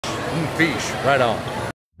fish. Right on.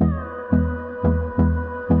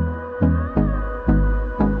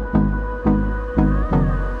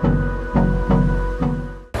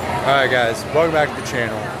 Alright guys, welcome back to the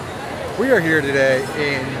channel. We are here today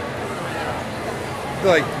in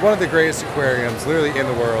like one of the greatest aquariums literally in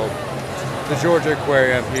the world, the Georgia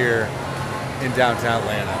Aquarium here in downtown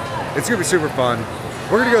Atlanta. It's gonna be super fun.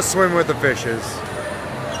 We're gonna go swimming with the fishes.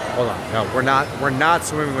 Hold on, no, we're not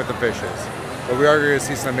swimming with the fishes, but we are gonna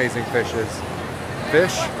see some amazing fishes.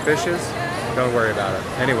 Fishes? Don't worry about it.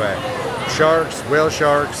 Anyway, sharks, whale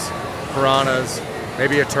sharks, piranhas,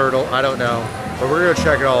 maybe a turtle, I don't know. But we're gonna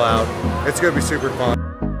check it all out. It's gonna be super fun.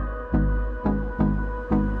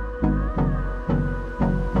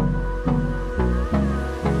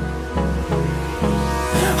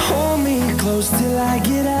 Hold me close till I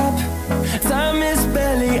get up. Time is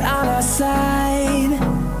barely on our side.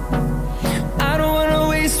 I don't wanna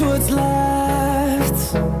waste what's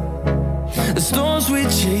left. The storms we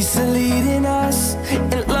chase are leading us,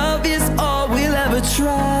 and love is all we'll ever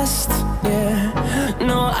trust. Yeah,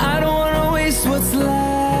 no, I don't wanna waste what's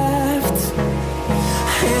left.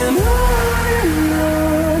 And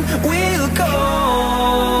on we'll go,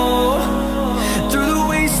 through the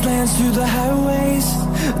wastelands, through the highways,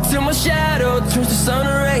 till my shadow turns to sun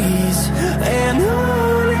rays. And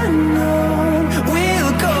on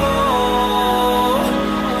we'll go,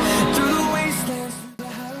 through the wastelands, through the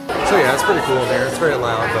highways. So yeah, it's pretty cool in here. It's very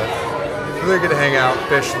loud, but really good to hang out.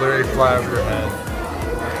 Fish literally fly over your head.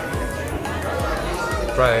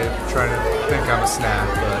 Probably trying to think I'm a snack,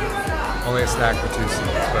 but only a snack for 2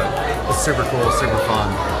 cents. But it's super cool, super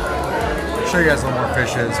fun. I'll show you guys a little more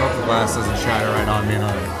fishes. Hope the glass doesn't shatter right on me and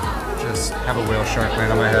I just have a whale shark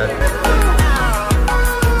land on my head.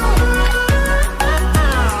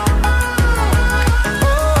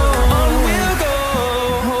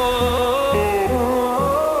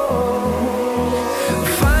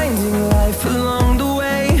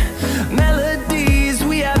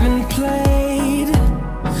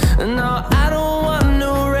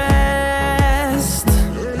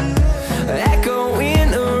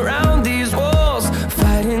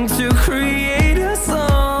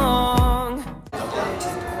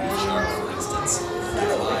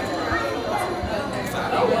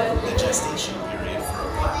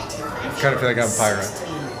 I kind of feel like I'm a pirate.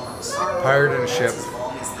 Pirate in a ship.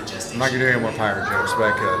 I'm not gonna do any more pirate jokes, but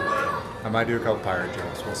I could. I might do a couple pirate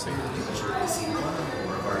jokes. We'll see.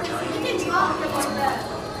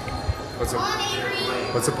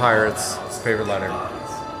 What's a pirate's favorite letter?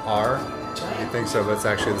 R? You think so, but it's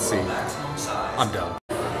actually the C. I'm done.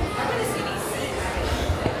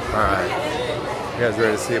 Alright. You guys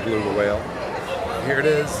ready to see a beluga whale? Here it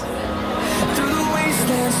is. Through the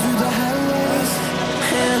wastelands, through the highways,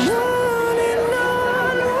 and on we'll go.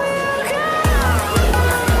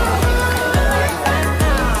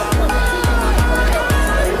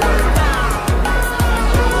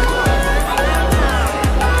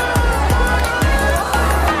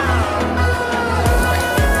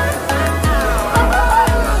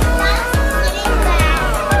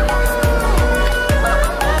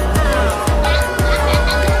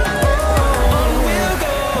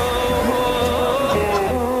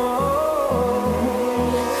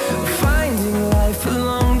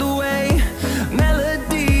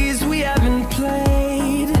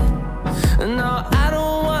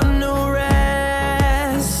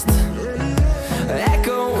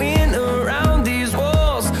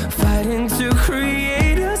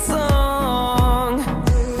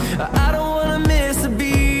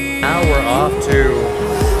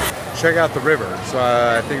 Check out the river. So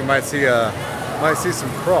I think we might see some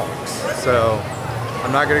crocs. So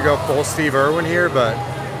I'm not gonna go full Steve Irwin here, but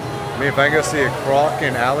I mean if I can go see a croc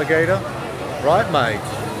and alligator, right, Mike?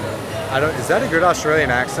 Is that a good Australian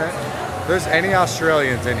accent? If there's any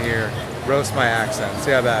Australians in here, roast my accent. See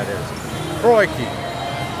how bad it is. Crikey.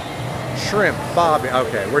 Shrimp, bobby.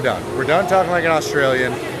 Okay, we're done. We're done talking like an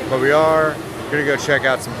Australian, but we are gonna go check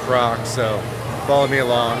out some crocs. So follow me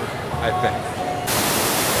along, I think.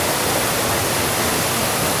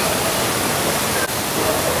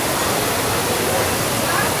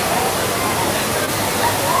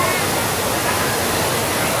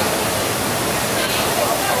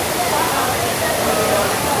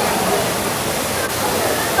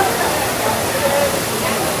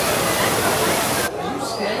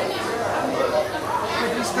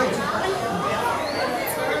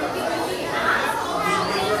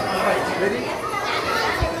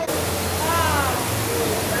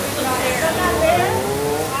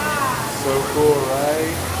 So cool,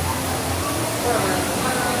 right?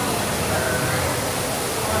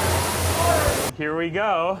 Here we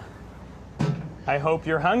go. I hope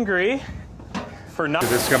you're hungry for nothing.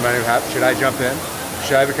 Should this become my new habit? Should I jump in?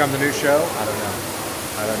 Should I become the new show? I don't know.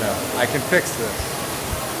 I don't know. I can fix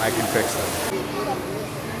this. I can fix this.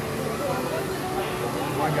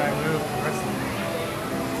 One guy moved.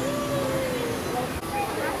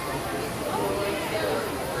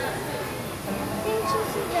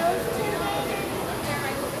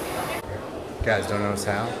 Guys, don't notice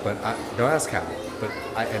how, but don't ask how, but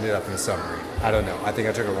I ended up in a submarine. I don't know. I think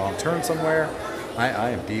I took a wrong turn somewhere. I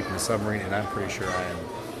am deep in the submarine, and I'm pretty sure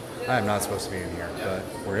I am not supposed to be in here, but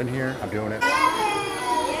we're in here. I'm doing it.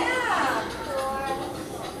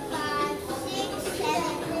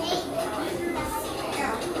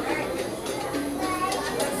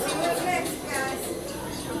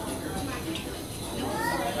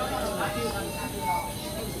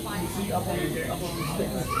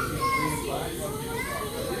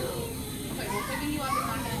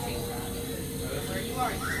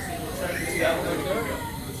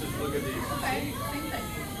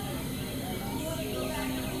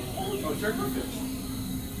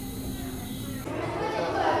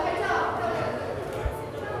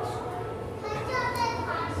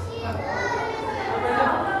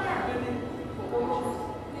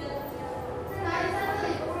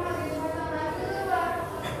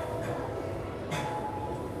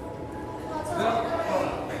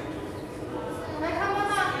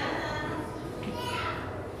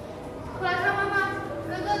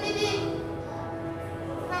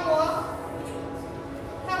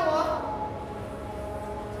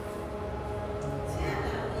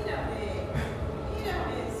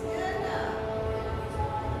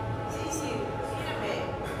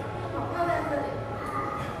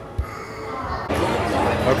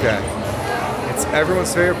 Okay, it's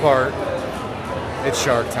everyone's favorite part. It's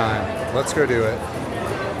shark time. Let's go do it.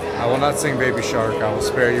 I will not sing Baby Shark. I will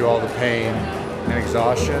spare you all the pain and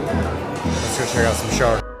exhaustion. Let's go check out some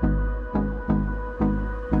sharks.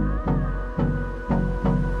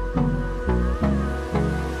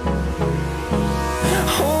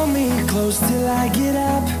 Hold me close till I get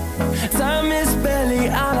up. Time is barely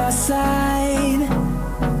on our side.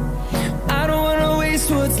 I don't wanna waste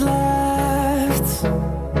what's left.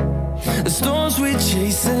 The storms we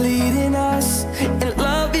chase are leading us, and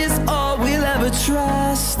love is all we'll ever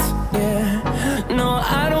trust. Yeah, no,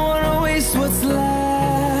 I don't wanna waste what's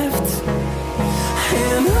left.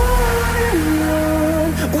 And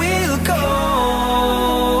on we'll go,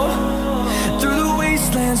 through the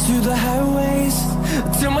wastelands, through the highways,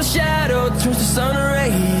 till my shadow turns to sun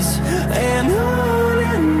rays. And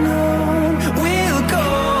on we'll go,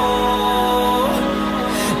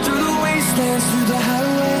 through the wastelands, through the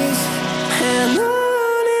highways, and on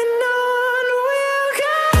we'll go.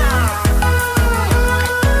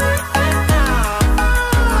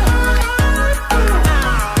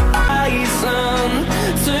 Sun,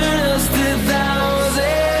 turn us to thousands.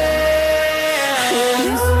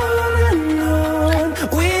 And on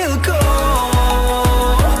we'll go,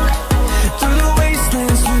 through the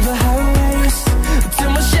wastelands, through the highways, till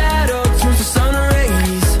my shadow turns to sun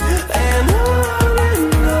rays. And on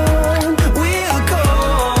we'll go,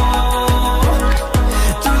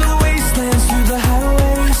 through the wastelands, through the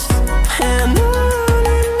highways, and on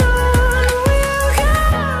we'll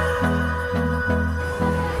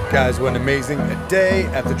go. Guys, what an amazing day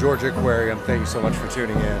at the Georgia Aquarium. Thank you so much for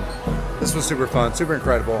tuning in. This was super fun, super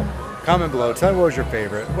incredible. Comment below, tell me what was your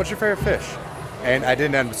favorite. What's your favorite fish? And I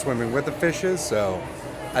didn't end up swimming with the fishes, so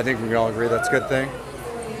I think we can all agree that's a good thing.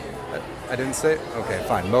 I didn't say? Okay,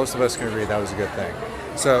 fine. Most of us can agree that was a good thing.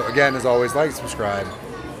 So again, as always, like and subscribe.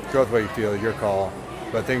 Go with what you feel, your call.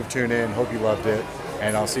 But thank you for tuning in. Hope you loved it.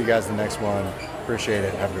 And I'll see you guys in the next one. Appreciate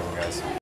it. Have a good one, guys.